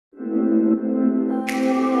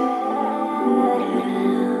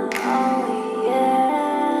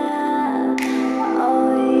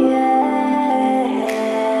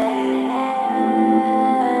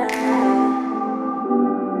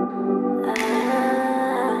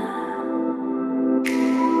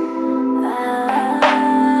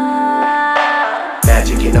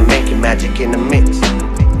magic in the mix.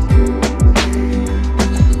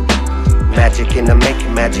 Magic in the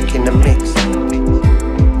making, magic in the mix.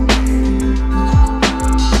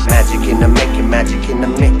 Magic in the making, magic in the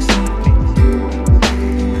mix.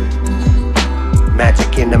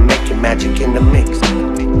 Magic in the making, magic in the mix.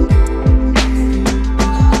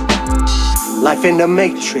 Life in the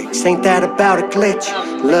matrix, ain't that about a glitch?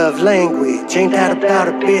 Love language, ain't that about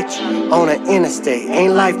a bitch? On an interstate,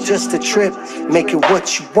 ain't life just a trip? Make it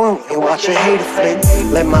what you want and watch a hater flip.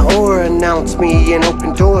 Let my aura announce me and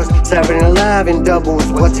open doors. 7-Alive in doubles,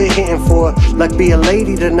 what's it hitting for? Like be a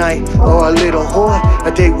lady tonight, or a little whore.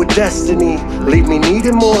 A date with destiny, leave me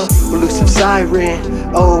needing more. Elusive siren,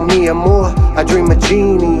 oh me and more. I dream a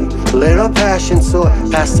genie, let our passion soar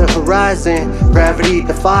past the horizon. Gravity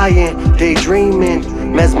defying,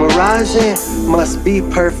 daydreaming, mesmerizing. Must be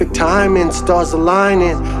perfect timing, stars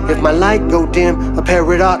aligning. If my light go dim, a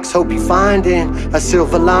paradox, hope you finding a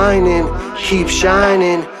silver lining. Keep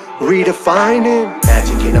shining, redefining.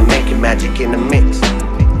 Magic in the making, magic in the mix.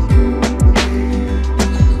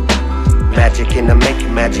 Magic in the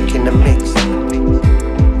making, magic in the mix.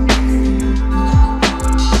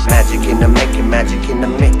 Magic in the making, magic in the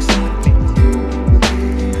mix.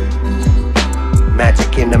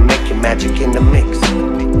 Magic in the making, magic in the mix.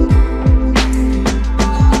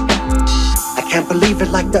 I can't believe it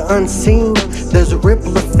like the unseen. There's a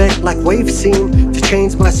ripple effect like waves seem to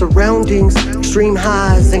change my surroundings. Extreme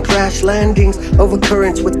highs and crash landings,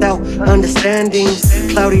 overcurrents without understandings.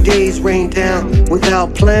 Cloudy days rain down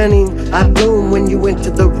without planning. I bloom when you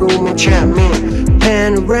enter the room. Enchantment,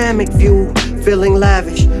 panoramic view, feeling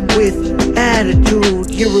lavish with attitude.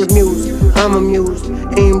 You're amused, I'm amused.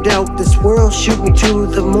 Aimed out this world, shoot me to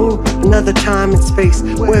the moon. Another time and space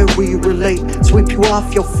where we relate. Sweep you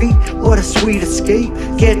off your feet, what a sweet escape.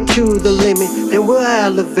 Get to the limit, then we'll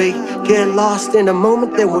elevate. Get lost in a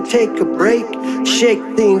moment, then we'll take a break. Shake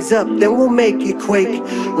things up, then we'll make it quake.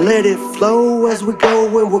 Let it flow as we go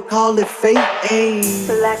and we'll call it fate. Ayy.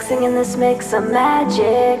 Relaxing in this mix of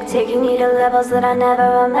magic, taking you to levels that I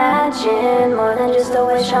never imagined. More than just a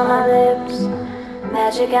wish on my lips,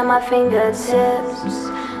 magic at my fingertips.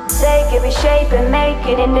 Take it, reshape it, make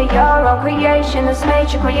it into your own creation. This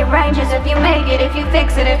matrix rearranges if you make it, if you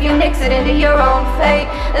fix it, if you nix it into your own fate.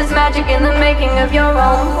 There's magic in the making of your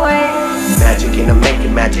own way. Magic in the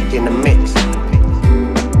making, magic in the mix.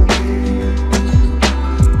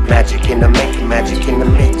 Magic in the making, magic in the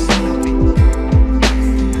mix.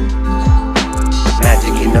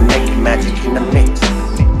 Magic in the making, magic in the mix.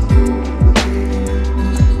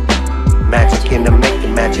 Magic in the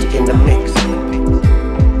making, magic in the mix.